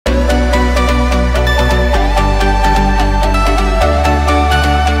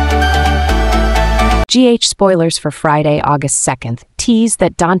Spoilers for Friday, August 2nd, tease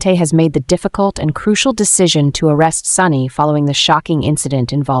that Dante has made the difficult and crucial decision to arrest Sonny following the shocking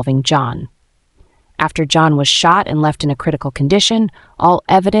incident involving John. After John was shot and left in a critical condition, all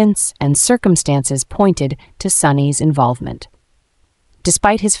evidence and circumstances pointed to Sonny's involvement.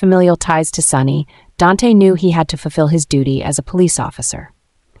 Despite his familial ties to Sonny, Dante knew he had to fulfill his duty as a police officer.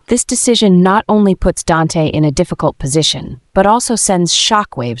 This decision not only puts Dante in a difficult position, but also sends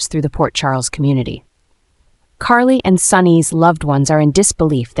shockwaves through the Port Charles community. Carly and Sonny's loved ones are in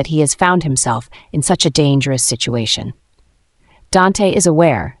disbelief that he has found himself in such a dangerous situation. Dante is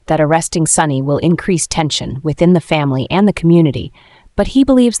aware that arresting Sonny will increase tension within the family and the community, but he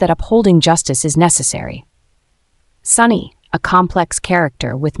believes that upholding justice is necessary. Sonny, a complex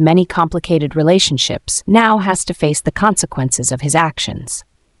character with many complicated relationships, now has to face the consequences of his actions.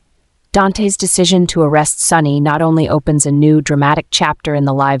 Dante's decision to arrest Sonny not only opens a new dramatic chapter in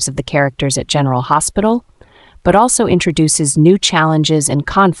the lives of the characters at General Hospital, but also introduces new challenges and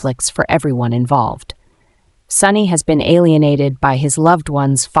conflicts for everyone involved. Sonny has been alienated by his loved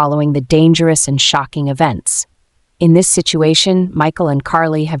ones following the dangerous and shocking events. In this situation, Michael and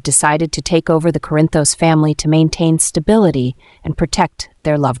Carly have decided to take over the Corinthos family to maintain stability and protect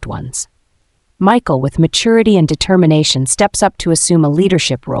their loved ones. Michael, with maturity and determination, steps up to assume a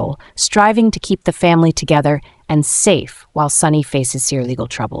leadership role, striving to keep the family together and safe while Sonny faces severe legal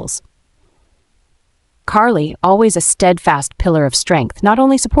troubles. Carly, always a steadfast pillar of strength, not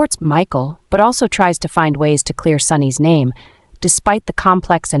only supports Michael, but also tries to find ways to clear Sonny's name, despite the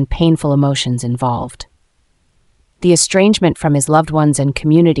complex and painful emotions involved. The estrangement from his loved ones and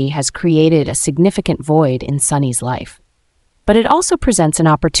community has created a significant void in Sonny's life. But it also presents an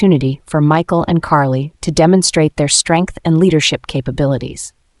opportunity for Michael and Carly to demonstrate their strength and leadership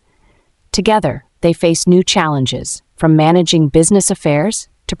capabilities. Together, they face new challenges, from managing business affairs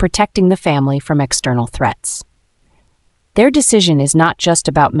to protecting the family from external threats. Their decision is not just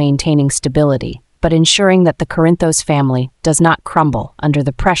about maintaining stability, but ensuring that the Corinthos family does not crumble under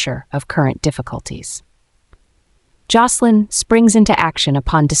the pressure of current difficulties. Jocelyn springs into action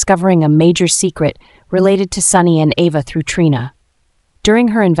upon discovering a major secret related to Sonny and Ava through Trina. During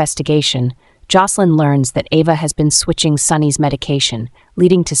her investigation, Jocelyn learns that Ava has been switching Sonny's medication,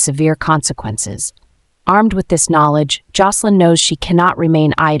 leading to severe consequences. Armed with this knowledge, Jocelyn knows she cannot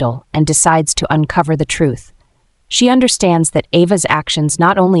remain idle and decides to uncover the truth. She understands that Ava's actions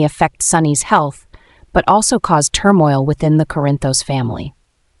not only affect Sonny's health, but also cause turmoil within the Corinthos family.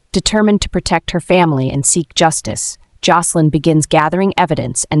 Determined to protect her family and seek justice, Jocelyn begins gathering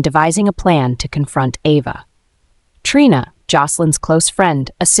evidence and devising a plan to confront Ava. Trina, Jocelyn's close friend,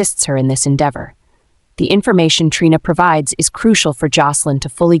 assists her in this endeavor. The information Trina provides is crucial for Jocelyn to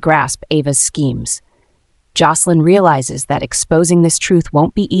fully grasp Ava's schemes. Jocelyn realizes that exposing this truth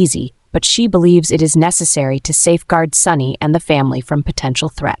won't be easy, but she believes it is necessary to safeguard Sonny and the family from potential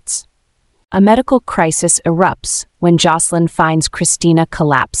threats. A medical crisis erupts when Jocelyn finds Christina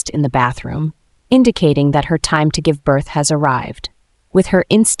collapsed in the bathroom, indicating that her time to give birth has arrived. With her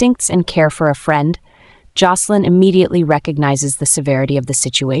instincts and care for a friend, Jocelyn immediately recognizes the severity of the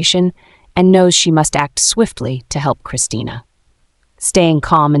situation and knows she must act swiftly to help Christina. Staying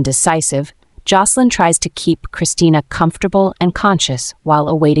calm and decisive, Jocelyn tries to keep Christina comfortable and conscious while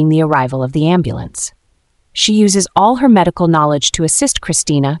awaiting the arrival of the ambulance. She uses all her medical knowledge to assist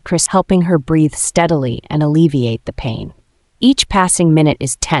Christina, helping her breathe steadily and alleviate the pain. Each passing minute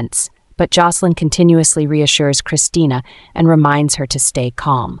is tense, but Jocelyn continuously reassures Christina and reminds her to stay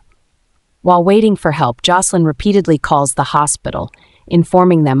calm. While waiting for help, Jocelyn repeatedly calls the hospital,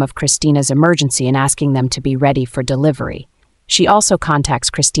 informing them of Christina's emergency and asking them to be ready for delivery. She also contacts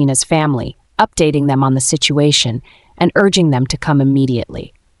Christina's family, updating them on the situation and urging them to come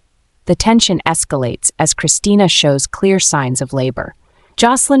immediately. The tension escalates as Christina shows clear signs of labor.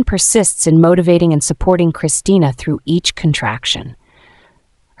 Jocelyn persists in motivating and supporting Christina through each contraction.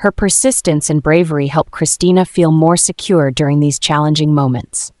 Her persistence and bravery help Christina feel more secure during these challenging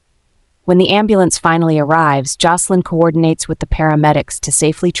moments. When the ambulance finally arrives, Jocelyn coordinates with the paramedics to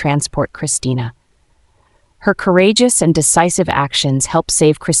safely transport Christina. Her courageous and decisive actions help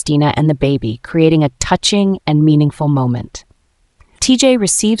save Christina and the baby, creating a touching and meaningful moment. TJ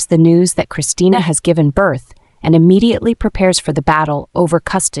receives the news that Christina has given birth and immediately prepares for the battle over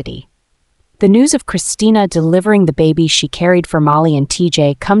custody. The news of Christina delivering the baby she carried for Molly and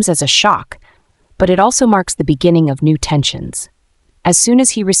TJ comes as a shock, but it also marks the beginning of new tensions. As soon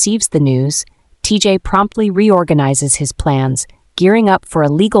as he receives the news, TJ promptly reorganizes his plans, gearing up for a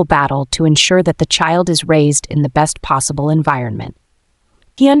legal battle to ensure that the child is raised in the best possible environment.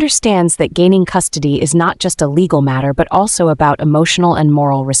 He understands that gaining custody is not just a legal matter but also about emotional and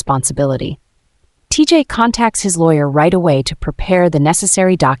moral responsibility. TJ contacts his lawyer right away to prepare the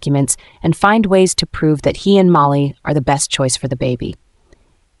necessary documents and find ways to prove that he and Molly are the best choice for the baby.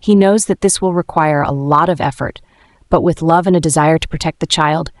 He knows that this will require a lot of effort, but with love and a desire to protect the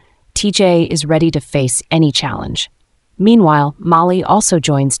child, TJ is ready to face any challenge. Meanwhile, Molly also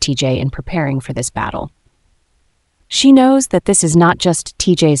joins TJ in preparing for this battle. She knows that this is not just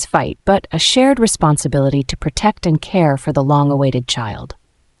TJ's fight, but a shared responsibility to protect and care for the long-awaited child.